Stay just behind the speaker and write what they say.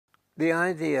the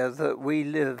idea that we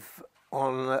live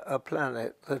on a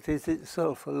planet that is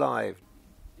itself alive.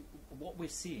 What we're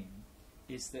seeing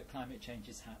is that climate change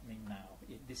is happening now.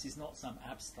 This is not some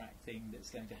abstract thing that's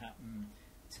going to happen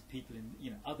to people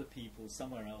in, other people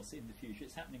somewhere else in the future.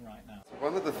 It's happening right now.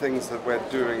 One of the things that we're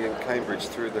doing in Cambridge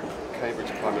through the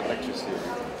Cambridge Climate Lecture Series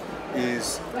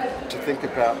is to think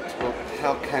about, well,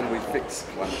 how can we fix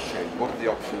climate change? What are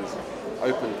the options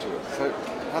open to us? So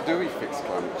how do we fix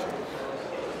climate change?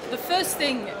 The first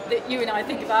thing that you and I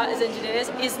think about as engineers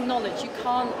is knowledge. You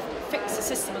can't fix a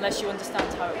system unless you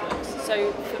understand how it works.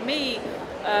 So for me,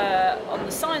 on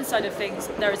the science side of things,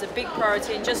 there is a big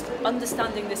priority in just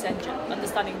understanding this engine,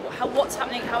 understanding what's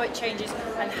happening, how it changes,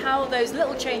 and how those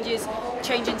little changes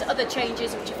change into other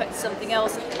changes which affect something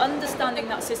else. Understanding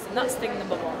that system, that's thing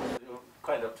number one. You're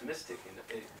quite optimistic in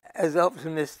the case. As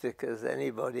optimistic as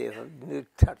anybody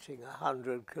touching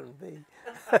 100 can be.